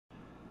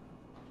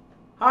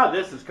Hi,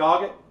 this is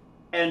Coggett,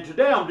 and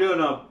today I'm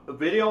doing a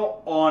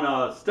video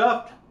on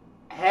stuffed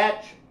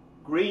hatch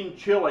green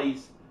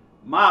chilies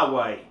my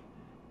way.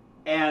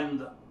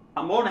 And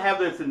I'm going to have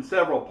this in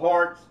several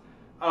parts.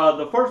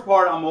 The first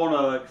part, I'm going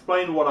to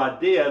explain what I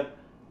did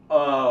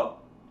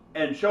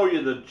and show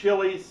you the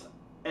chilies.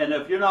 And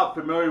if you're not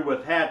familiar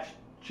with hatch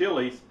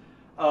chilies,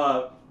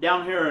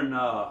 down here in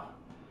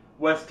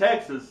West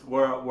Texas,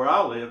 where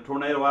I live,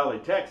 Tornado Alley,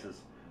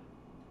 Texas,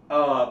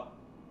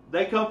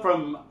 they come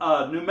from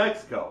New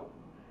Mexico.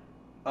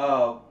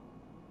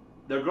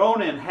 They're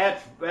grown in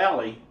Hatch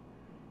Valley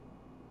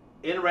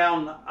in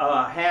around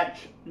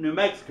Hatch, New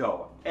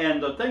Mexico.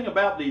 And the thing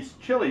about these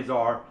chilies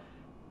are,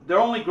 they're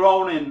only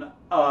grown in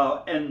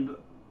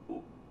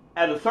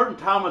at a certain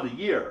time of the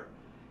year.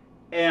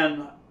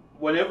 And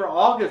whenever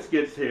August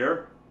gets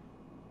here,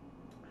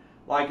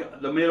 like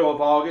the middle of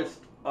August,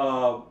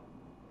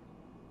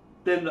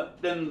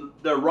 then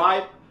they're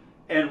ripe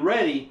and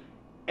ready,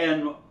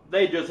 and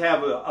they just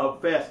have a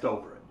fest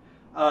over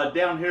it.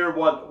 Down here,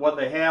 what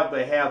they have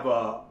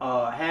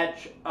a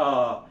hatch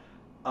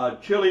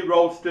chili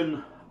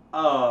roasting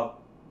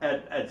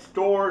at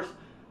stores,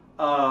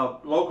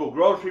 local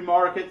grocery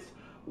markets,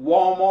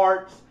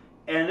 Walmarts,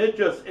 and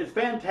it's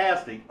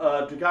fantastic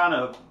to kind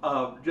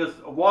of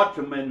just watch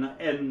them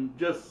and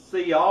just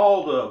see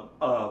all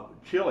the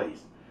chilies,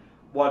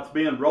 what's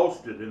being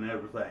roasted and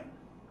everything.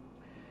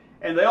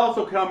 And they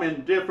also come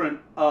in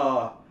different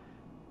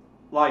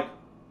like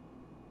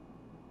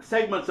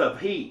segments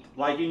of heat.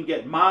 Like you can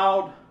get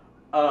mild,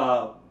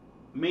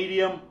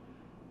 medium,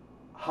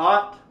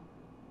 hot,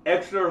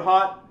 extra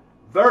hot,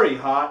 very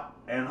hot,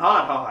 and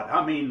hot.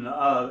 I mean,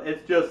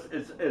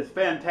 it's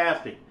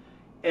fantastic.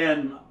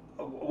 And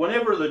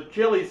whenever the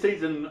chili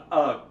season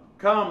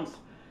comes,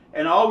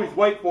 and I always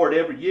wait for it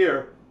every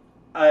year,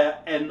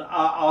 and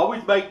I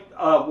always make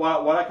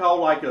what I call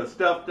like a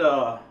stuffed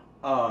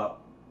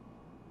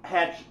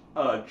hatch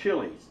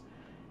chilies.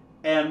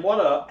 And what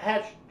a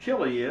hatch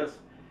chili is,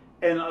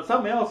 and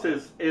something else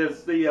is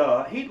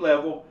the heat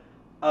level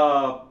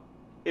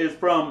is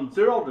from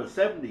 0 to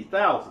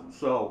 70,000.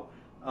 So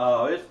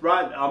it's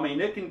right. I mean,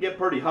 it can get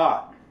pretty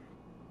hot.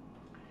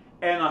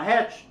 And a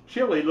hatch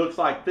chili looks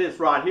like this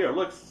right here. It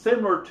looks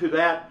similar to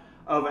that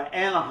of an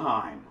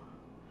Anaheim.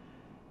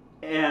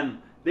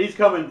 And these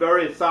come in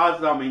various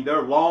sizes. I mean,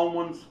 they're long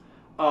ones,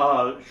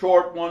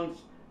 short ones,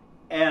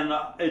 and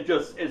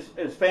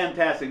it's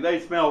fantastic.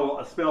 They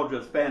smell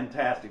just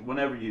fantastic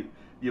whenever you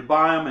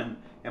buy them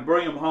and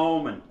bring them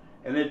home,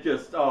 and it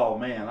just, oh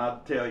man, I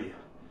tell you,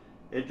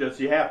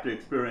 you have to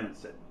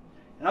experience it.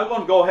 And I'm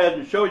going to go ahead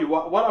and show you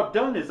what I've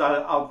done is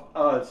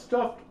I've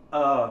stuffed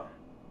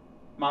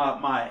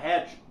my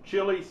hatch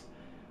chilies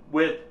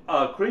with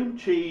cream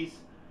cheese,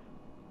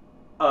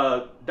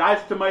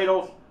 diced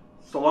tomatoes,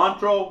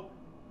 cilantro,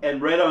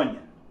 and red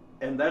onion,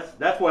 and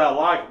that's why I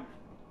like them.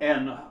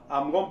 And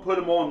I'm going to put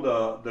them on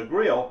the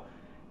grill,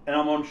 and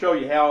I'm going to show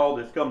you how all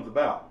this comes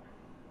about.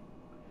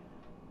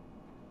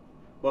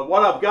 But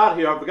what I've got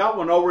here, I've got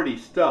one already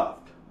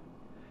stuffed.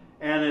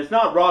 And it's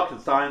not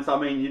rocket science. I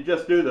mean, you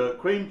just do the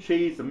cream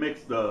cheese and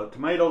mix the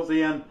tomatoes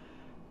in.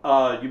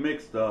 You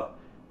mix the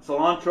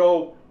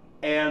cilantro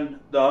and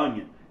the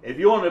onion. If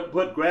you want to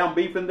put ground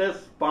beef in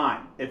this,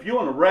 fine. If you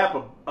want to wrap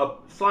a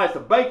slice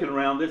of bacon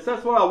around this,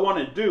 that's what I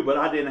wanted to do, but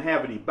I didn't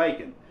have any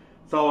bacon.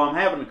 So I'm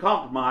having to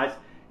compromise.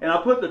 And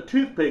I put the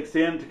toothpicks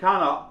in to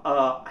kind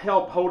of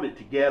help hold it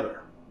together.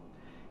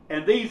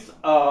 And these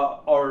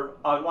are,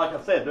 like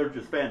I said, they're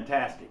just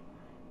fantastic.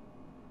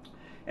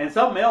 And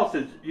something else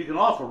is you can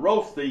also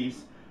roast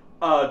these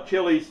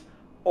chilies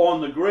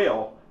on the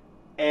grill.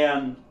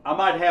 And I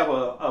might have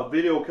a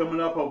video coming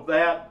up of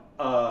that.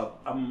 I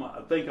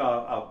think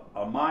I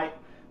might,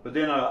 but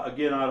then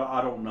again,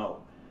 I don't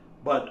know.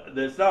 But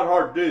it's not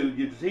hard to do.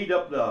 You just heat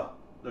up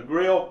the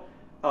grill,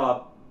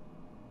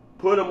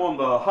 put them on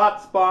the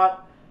hot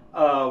spot,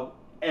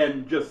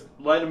 and just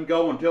let them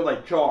go until they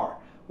char.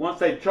 Once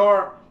they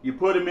char, you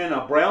put them in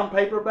a brown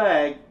paper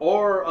bag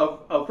or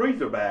a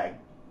freezer bag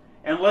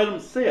and let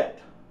them sit.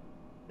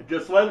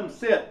 Just let them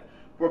sit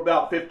for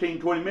about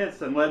 15-20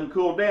 minutes and let them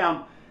cool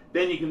down.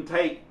 Then you can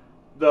take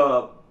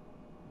the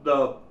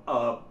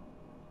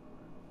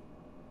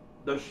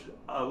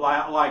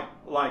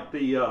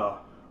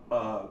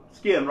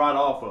skin right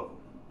off of them.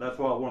 That's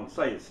what I want to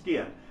say is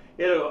skin.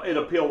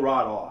 It'll peel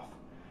right off.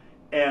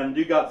 And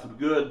you got some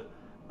good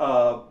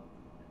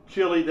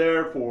chili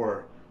there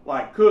for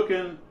like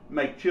cooking.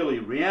 Make chili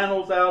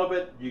rellenos out of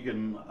it. You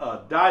can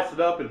dice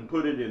it up and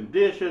put it in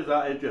dishes.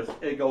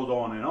 It goes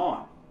on and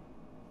on.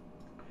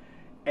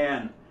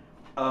 And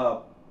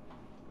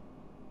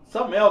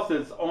something else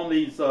is on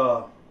these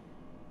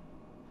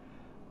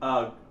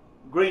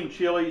green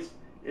chilies.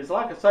 It's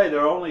like I say,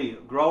 they're only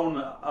grown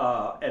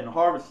and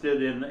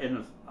harvested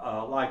in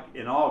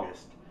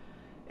August.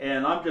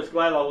 And I'm just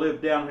glad I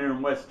live down here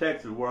in West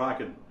Texas where I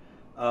can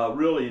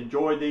really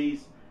enjoy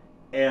these.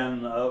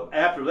 And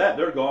after that,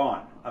 they're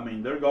gone. I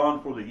mean, they're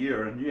gone for the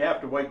year, and you have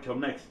to wait till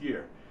next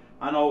year.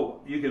 I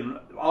know you can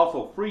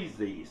also freeze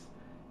these,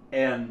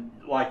 and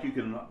like you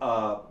can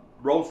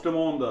roast them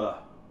on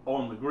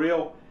the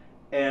grill,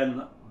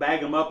 and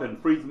bag them up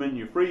and freeze them in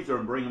your freezer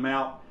and bring them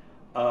out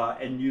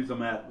and use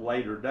them at a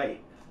later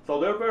date. So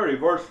they're very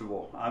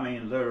versatile. I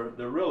mean, they're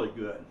really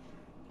good.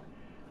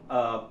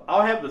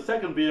 I'll have the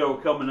second video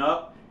coming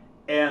up,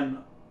 and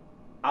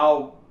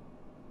I'll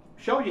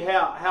show you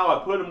how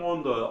I put them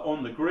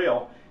on the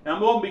grill. And I'm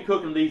going to be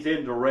cooking these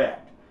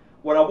indirect.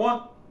 What I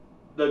want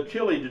the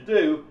chili to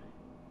do,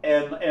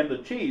 and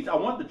the cheese, I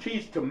want the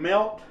cheese to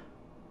melt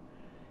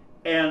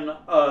and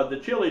the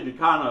chili to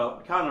kind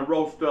of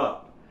roast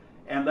up,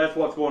 and that's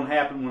what's going to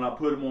happen when I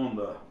put them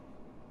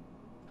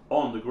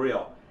on the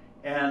grill.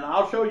 And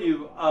I'll show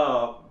you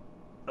a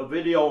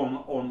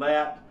video on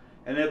that,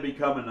 and it'll be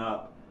coming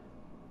up,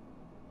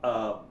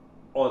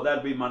 or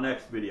that'll be my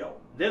next video.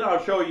 Then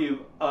I'll show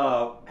you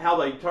how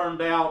they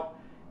turned out,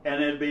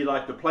 and it'll be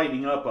like the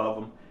plating up of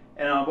them.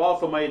 And I've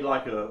also made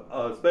like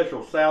a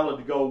special salad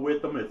to go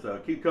with them. It's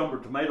a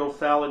cucumber tomato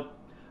salad.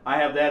 I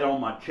have that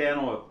on my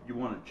channel if you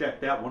want to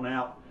check that one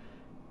out.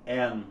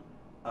 And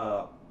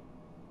I'll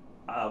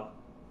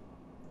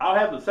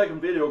have the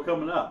second video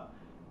coming up.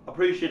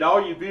 Appreciate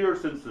all you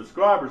viewers and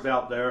subscribers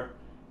out there.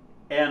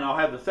 And I'll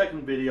have the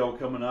second video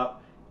coming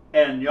up.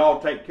 And y'all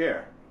take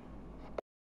care.